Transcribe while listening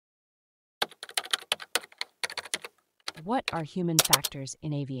What are human factors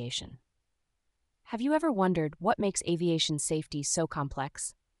in aviation? Have you ever wondered what makes aviation safety so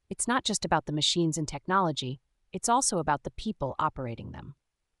complex? It's not just about the machines and technology, it's also about the people operating them.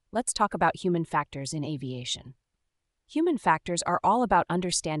 Let's talk about human factors in aviation. Human factors are all about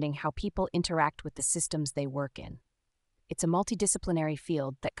understanding how people interact with the systems they work in. It's a multidisciplinary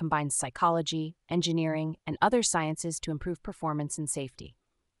field that combines psychology, engineering, and other sciences to improve performance and safety.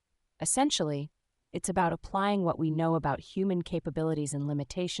 Essentially, it's about applying what we know about human capabilities and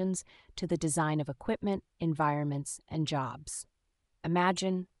limitations to the design of equipment, environments, and jobs.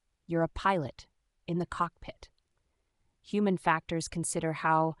 Imagine you're a pilot in the cockpit. Human factors consider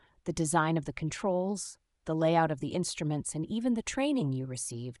how the design of the controls, the layout of the instruments, and even the training you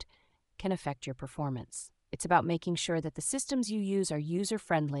received can affect your performance. It's about making sure that the systems you use are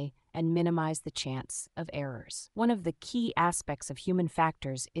user-friendly and minimize the chance of errors. One of the key aspects of human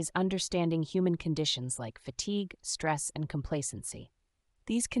factors is understanding human conditions like fatigue, stress, and complacency.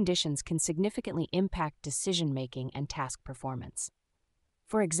 These conditions can significantly impact decision-making and task performance.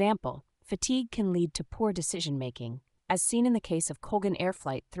 For example, fatigue can lead to poor decision-making, as seen in the case of Colgan Air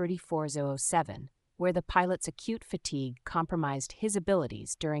Flight 3407, where the pilot's acute fatigue compromised his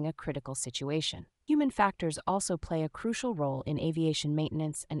abilities during a critical situation. Human factors also play a crucial role in aviation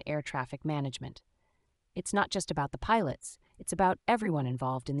maintenance and air traffic management. It's not just about the pilots, it's about everyone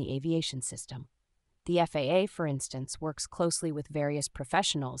involved in the aviation system. The FAA, for instance, works closely with various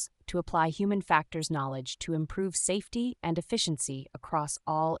professionals to apply human factors knowledge to improve safety and efficiency across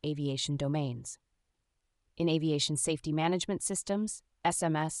all aviation domains. In aviation safety management systems,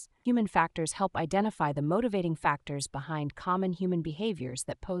 SMS, human factors help identify the motivating factors behind common human behaviors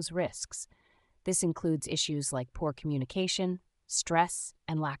that pose risks. This includes issues like poor communication, stress,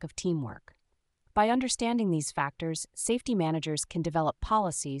 and lack of teamwork. By understanding these factors, safety managers can develop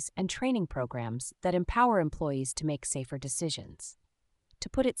policies and training programs that empower employees to make safer decisions. To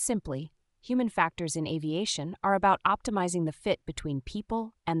put it simply, human factors in aviation are about optimizing the fit between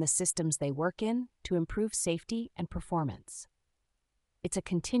people and the systems they work in to improve safety and performance. It's a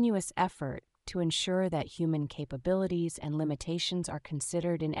continuous effort to ensure that human capabilities and limitations are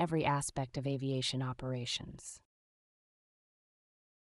considered in every aspect of aviation operations.